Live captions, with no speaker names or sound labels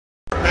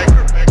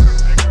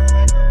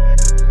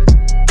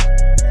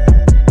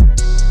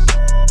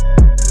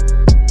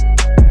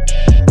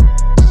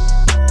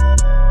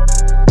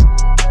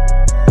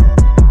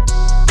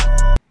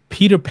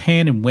Peter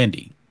Pan and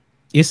Wendy.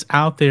 It's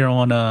out there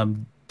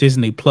on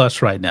Disney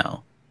Plus right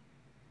now.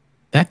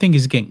 That thing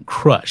is getting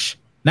crushed,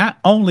 not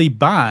only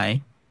by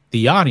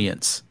the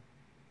audience,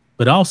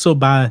 but also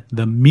by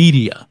the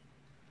media.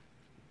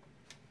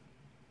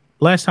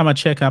 Last time I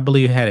checked, I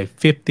believe it had a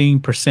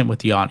 15% with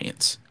the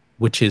audience,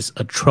 which is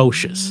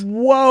atrocious.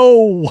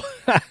 Whoa.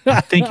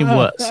 I think it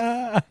was.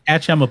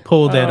 Actually, I'm going to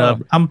pull that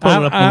up. I'm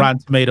pulling up on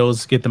Rotten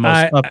Tomatoes to get the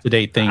most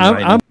up-to-date thing right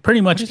now.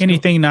 Pretty much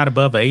anything not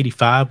above an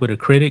 85 with a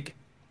critic.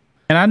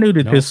 And I knew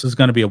that this was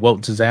going to be a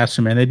woke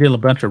disaster, man. They did a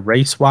bunch of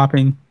race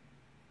swapping.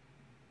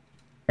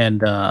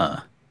 And,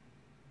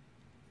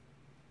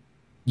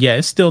 yeah,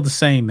 it's still the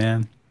same,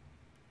 man.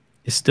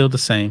 It's still the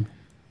same.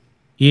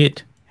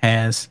 It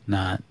has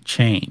not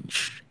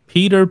changed.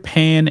 Peter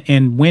Pan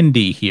and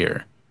Wendy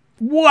here.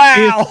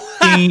 Wow.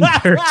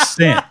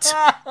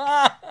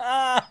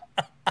 15%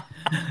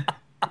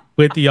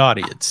 with the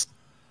audience.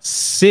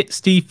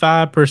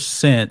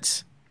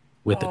 65%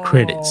 with the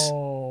critics.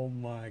 Oh,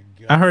 my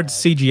God. I heard the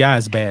CGI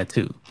is bad,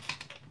 too.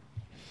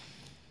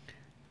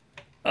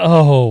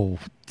 Oh,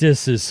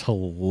 this is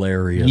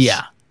hilarious.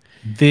 Yeah.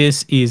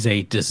 This is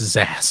a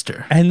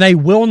disaster. And they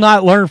will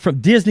not learn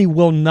from, Disney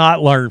will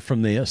not learn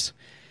from this.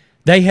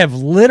 They have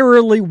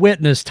literally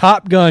witnessed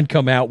Top Gun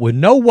come out with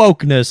no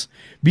wokeness,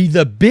 be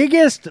the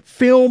biggest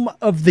film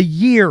of the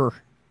year,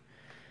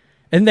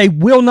 and they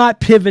will not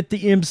pivot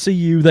the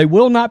MCU. They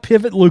will not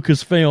pivot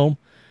Lucasfilm.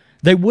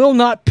 They will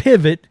not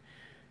pivot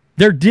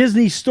their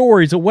Disney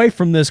stories away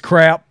from this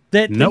crap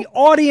that the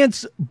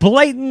audience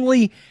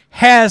blatantly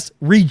has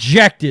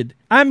rejected.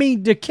 I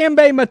mean,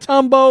 Dikembe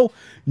Mutombo,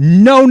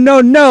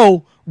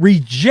 no,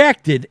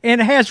 rejected,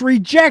 and has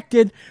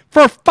rejected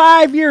for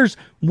 5 years.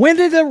 When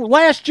did The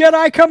Last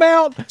Jedi come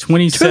out?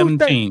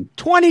 2017.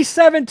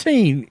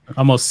 2017.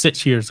 Almost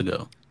 6 years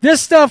ago.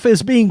 This stuff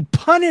is being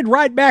punted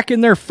right back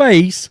in their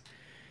face,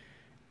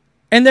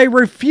 and they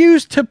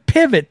refuse to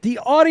pivot. The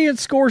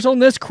audience scores on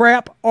this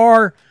crap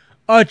are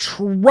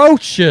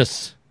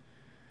atrocious.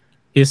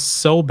 It's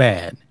so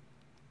bad.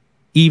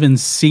 Even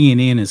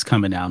CNN is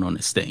coming out on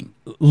this thing.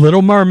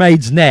 Little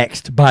Mermaid's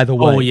next, by the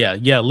way. Oh, yeah.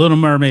 Yeah, Little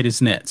Mermaid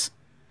is next.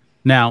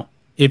 Now,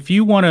 if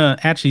you want to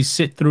actually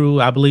sit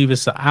through, I believe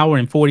it's an hour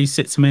and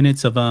 46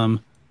 minutes of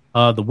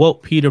the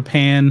woke Peter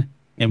Pan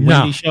and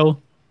Wendy show.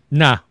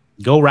 Nah.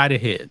 Go right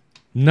ahead.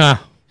 Nah.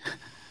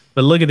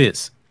 But look at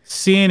this.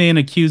 CNN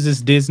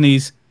accuses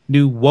Disney's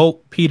new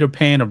woke Peter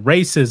Pan of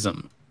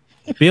racism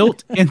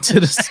built into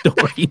the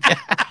story.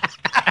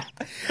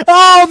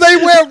 Oh, they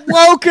went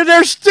woke and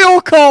they're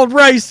still called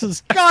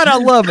racist. God, I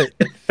love it.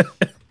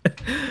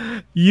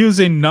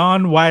 Using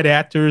non-white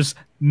actors,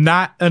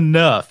 not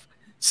enough.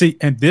 See,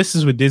 and this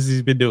is what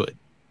Disney's been doing.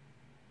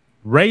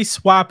 Race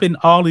swapping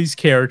all these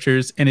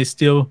characters, and it's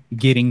still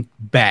getting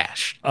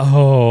bashed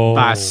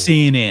by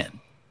CNN.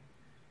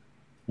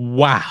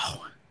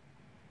 Wow.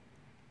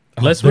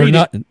 Let's read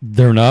it.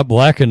 They're not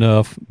black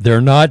enough.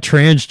 They're not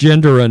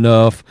transgender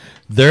enough.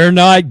 They're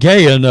not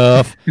gay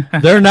enough.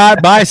 They're not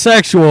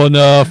bisexual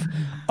enough.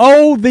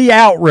 Oh, the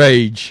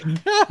outrage.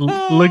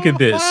 Look at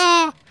this.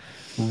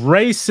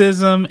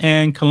 Racism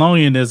and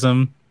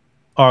colonialism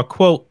are,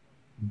 quote,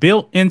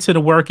 built into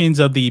the workings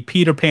of the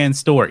Peter Pan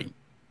story,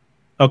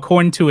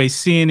 according to a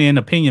CNN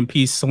opinion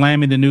piece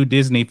slamming the new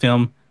Disney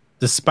film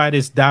despite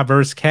its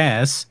diverse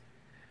cast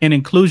and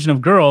inclusion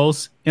of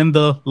girls in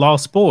the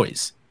Lost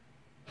Boys,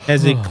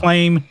 as it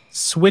claimed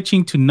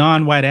switching to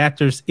non-white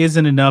actors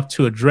isn't enough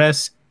to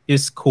address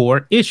its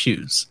core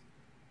issues.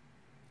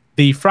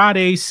 The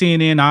Friday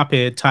CNN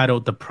op-ed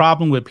titled "The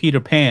Problem with Peter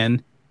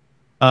Pan"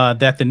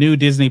 that the new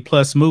Disney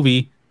Plus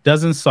movie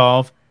doesn't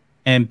solve,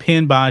 and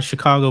penned by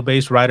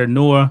Chicago-based writer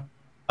Noah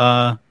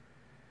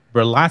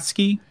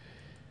Berlatsky,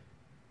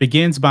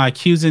 begins by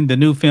accusing the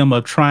new film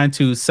of trying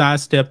to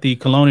sidestep the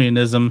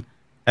colonialism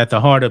at the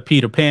heart of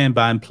Peter Pan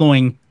by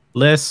employing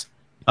less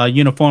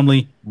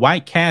uniformly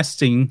white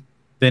casting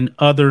than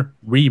other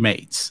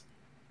remakes.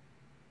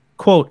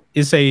 Quote,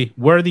 "It's a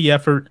worthy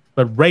effort,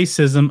 but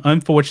racism,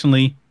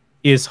 unfortunately,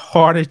 is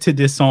harder to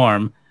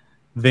disarm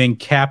than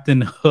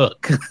Captain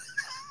Hook."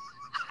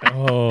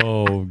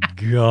 Oh,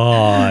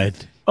 God.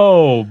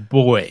 Oh,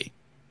 boy.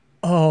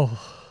 Oh,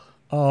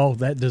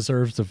 that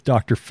deserves of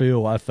Dr.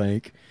 Phil, I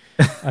think.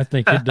 I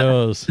think it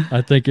does.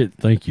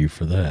 Thank you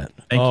for that.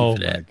 Thank you for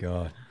that. My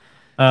God.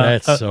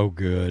 That's so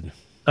good.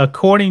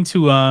 According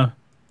to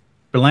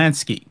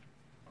Berlansky,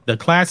 the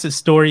classic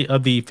story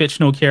of the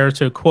fictional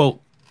character, quote,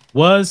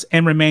 was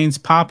and remains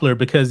popular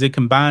because it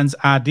combines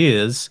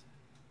ideas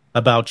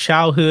about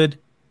childhood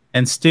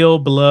and still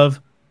beloved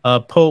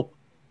Pope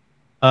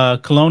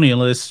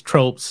colonialist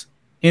tropes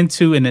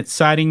into an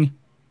exciting,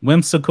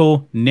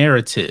 whimsical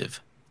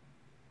narrative.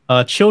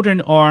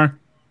 Children are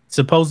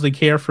supposedly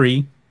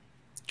carefree,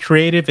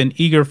 creative, and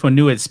eager for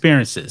new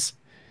experiences.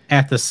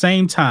 At the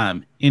same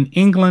time, in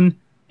England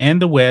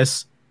and the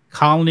West,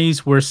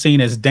 colonies were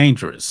seen as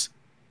dangerous,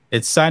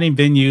 exciting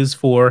venues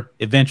for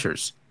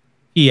adventures.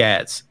 He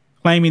adds,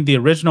 claiming the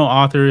original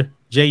author,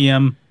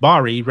 J.M.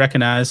 Barrie,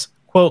 recognized,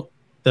 quote,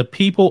 the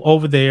people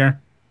over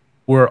there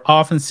were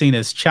often seen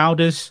as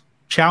childish,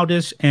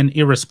 childish and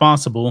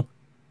irresponsible,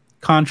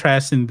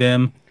 contrasting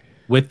them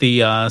with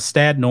the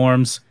stad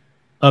norms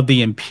of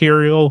the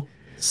Imperial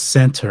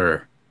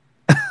Center.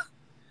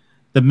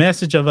 The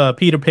message of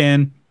Peter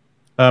Pan,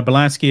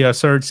 Belansky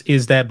asserts,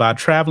 is that by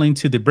traveling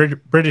to the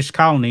British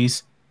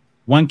colonies,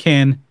 one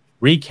can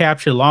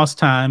recapture lost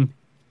time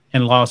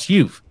and lost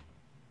youth.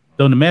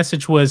 Though the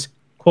message was,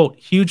 quote,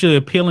 hugely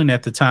appealing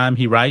at the time,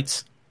 he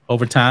writes,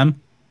 over time,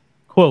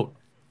 quote,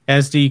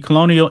 as the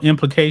colonial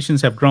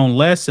implications have grown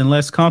less and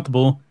less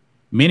comfortable,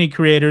 many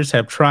creators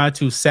have tried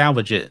to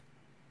salvage it.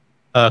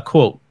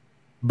 Quote,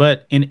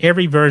 but in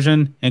every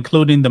version,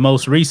 including the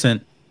most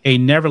recent, a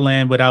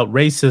Neverland without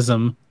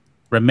racism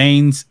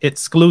remains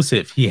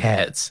exclusive, he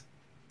adds.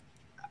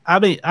 I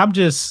mean, I'm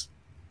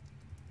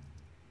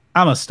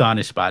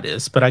astonished by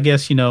this, but I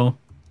guess,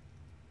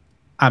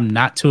 I'm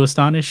not too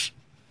astonished.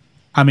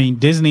 I mean,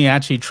 Disney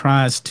actually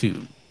tries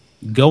to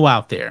go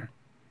out there,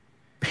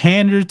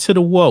 pander to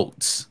the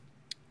wotes,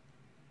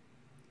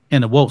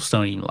 and the wotes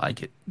don't even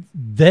like it.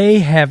 They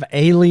have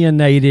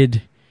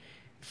alienated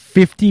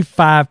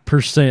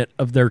 55%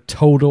 of their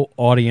total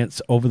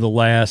audience over the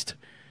last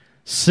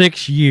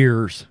 6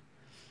 years,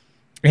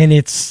 and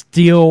it's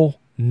still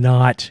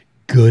not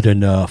good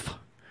enough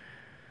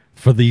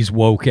for these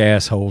woke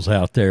assholes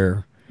out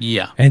there.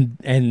 Yeah. And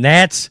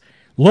that's,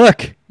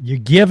 look, you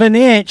give an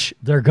inch,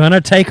 they're going to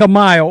take a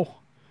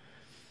mile.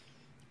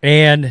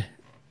 And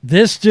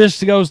this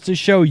just goes to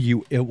show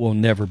you it will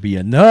never be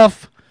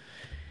enough.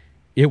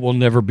 It will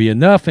never be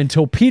enough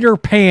until Peter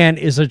Pan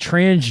is a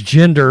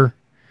transgender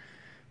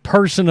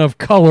person of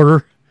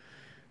color.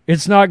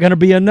 It's not going to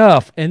be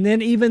enough. And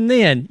then even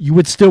then, you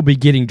would still be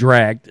getting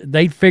dragged.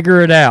 They'd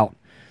figure it out.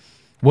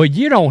 Well,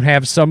 you don't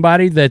have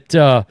somebody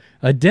that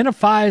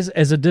identifies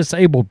as a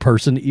disabled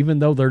person, even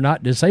though they're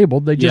not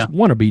disabled. They just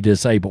want to be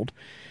disabled.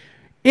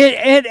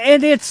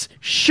 And it's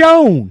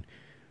shown.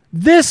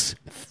 This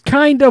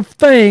kind of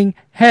thing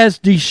has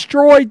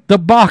destroyed the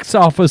box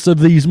office of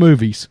these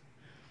movies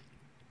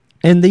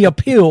and the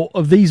appeal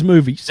of these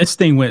movies. This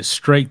thing went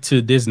straight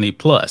to Disney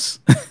Plus.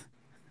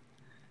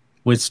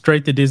 Went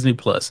straight to Disney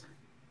Plus.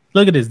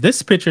 Look at this.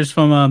 This picture's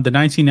from the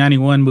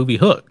 1991 movie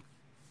Hook.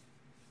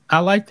 I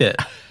like that.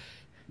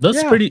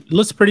 Looks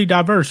pretty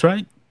diverse,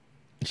 right?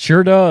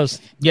 Sure does.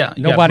 Yeah.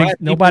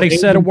 Nobody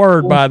said a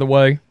word, by the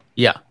way.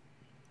 Yeah.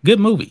 Good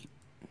movie.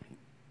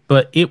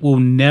 But it will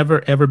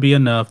never, ever be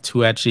enough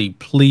to actually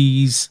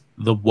please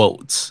the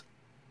wotes.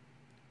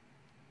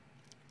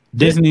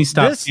 Disney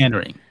stopped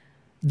pandering.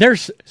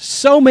 There's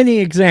so many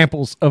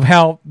examples of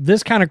how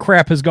this kind of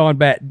crap has gone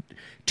bad.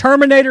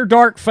 Terminator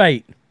Dark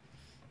Fate.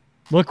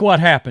 Look what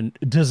happened.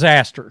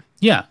 Disaster.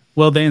 Yeah.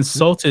 Well, they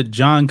insulted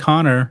John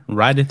Connor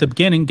right at the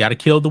beginning. Got to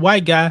kill the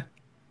white guy.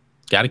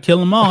 Got to kill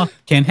him off.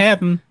 Can't have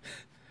him.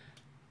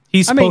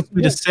 He's supposed to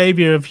be the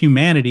savior of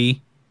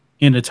humanity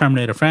in the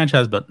Terminator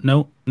franchise, but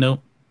no.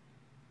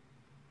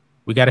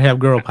 We got to have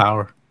girl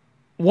power.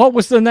 What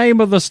was the name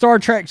of the Star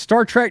Trek?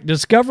 Star Trek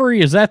Discovery?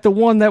 Is that the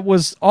one that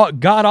was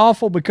god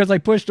awful because they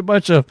pushed a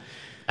bunch of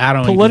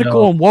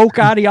political and woke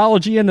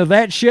ideology into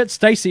that shit?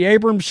 Stacey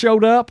Abrams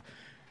showed up.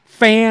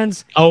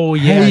 Fans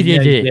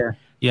hated it.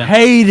 Yeah.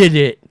 Hated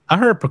it. I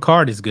heard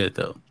Picard is good,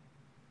 though.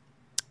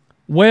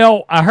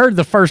 Well, I heard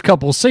the first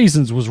couple of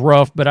seasons was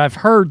rough, but I've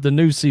heard the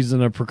new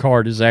season of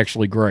Picard is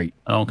actually great.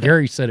 Okay.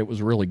 Gary said it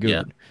was really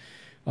good.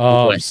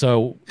 Yeah.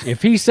 So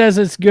if he says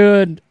it's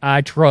good,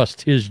 I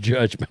trust his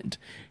judgment.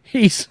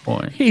 He's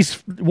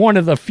one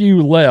of the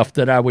few left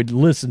that I would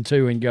listen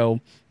to and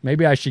go,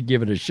 maybe I should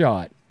give it a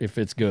shot if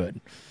it's good.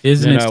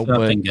 Isn't it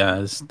something,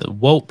 guys? The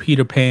woke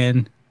Peter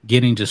Pan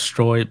getting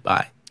destroyed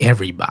by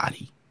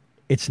everybody.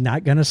 It's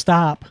not going to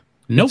stop.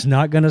 Nope. It's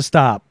not going to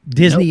stop.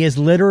 Disney is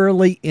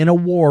literally in a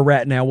war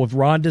right now with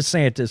Ron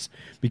DeSantis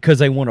because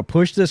they want to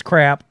push this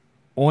crap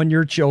on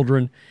your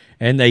children,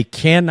 and they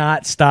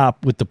cannot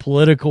stop with the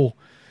political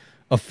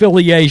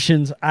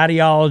affiliations,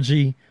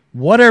 ideology,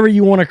 whatever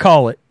you want to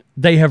call it.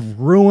 They have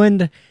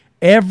ruined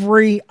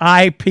every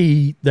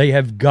IP they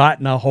have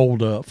gotten a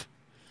hold of.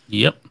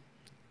 Yep.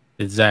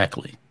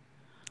 Exactly.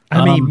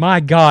 I mean,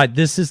 my God,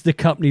 this is the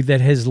company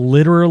that has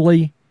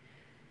literally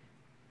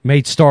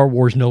made Star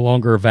Wars no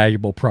longer a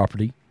valuable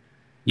property.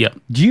 Yep.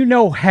 Do you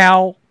know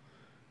how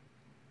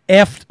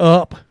effed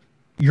up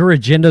your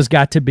agenda's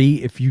got to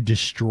be if you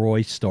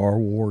destroy Star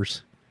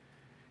Wars?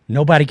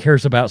 Nobody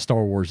cares about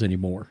Star Wars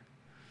anymore.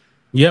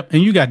 Yep.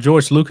 And you got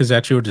George Lucas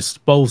at your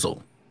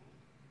disposal,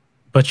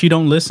 but you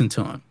don't listen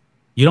to him.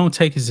 You don't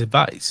take his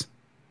advice.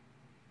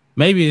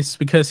 Maybe it's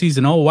because he's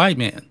an old white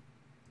man,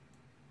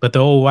 but the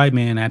old white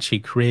man actually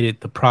created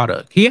the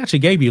product. He actually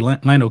gave you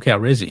Lando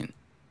Calrissian,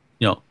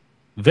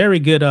 very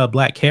good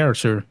black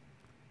character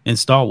in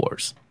Star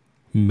Wars.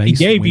 Mace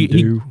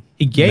Windu.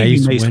 He gave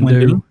you Mace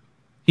Windu.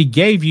 He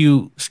gave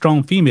you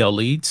strong female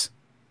leads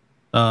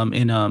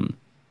in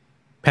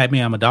Padme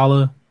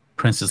Amidala,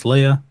 Princess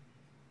Leia.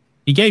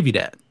 He gave you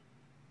that.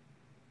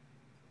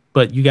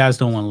 But you guys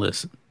don't want to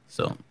listen.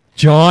 So,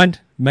 John,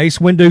 Mace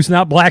Windu's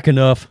not black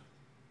enough.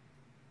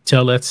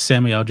 Tell that to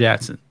Samuel L.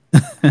 Jackson.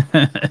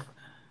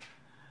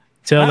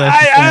 Tell that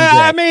to Sam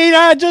I Jack. mean,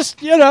 I just,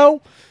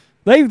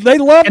 they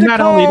love And to not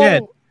call. only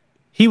that,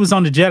 he was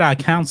on the Jedi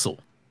Council.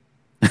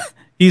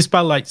 He's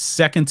probably like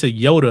second to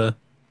Yoda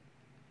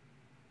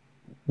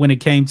when it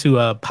came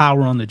to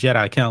power on the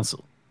Jedi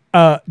Council.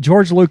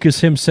 George Lucas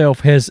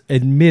himself has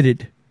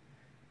admitted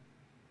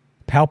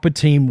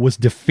Palpatine was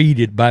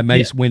defeated by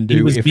Mace Yeah, he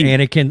Windu. was beat.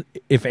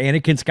 If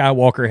Anakin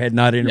Skywalker had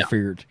not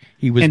interfered,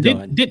 he was And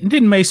done.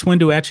 didn't Mace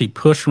Windu actually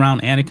push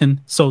around Anakin?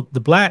 So the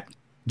Black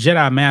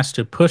Jedi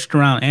Master pushed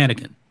around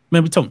Anakin.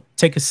 Remember, we told him,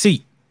 take a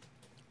seat.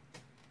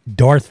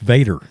 Darth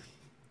Vader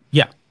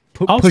Yeah.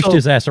 pushed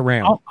his ass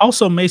around.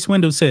 Also, Mace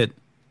Windu said,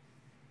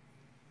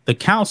 the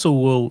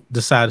council will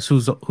decide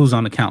who's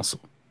on the council,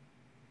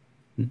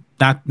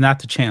 not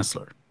the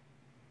chancellor.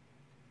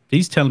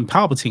 He's telling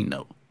Palpatine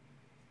no.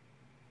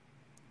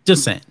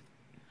 Just saying.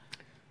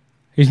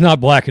 He's not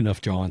black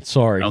enough, John.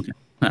 Sorry. Okay.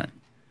 All right.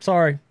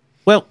 Sorry.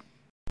 Well,